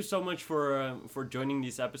yeah, thank you so much for joining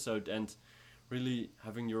this episode and really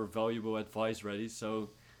having your valuable advice ready.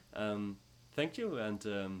 So thank you,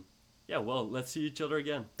 and yeah, well, let's see each other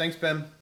again. Thanks, Pim.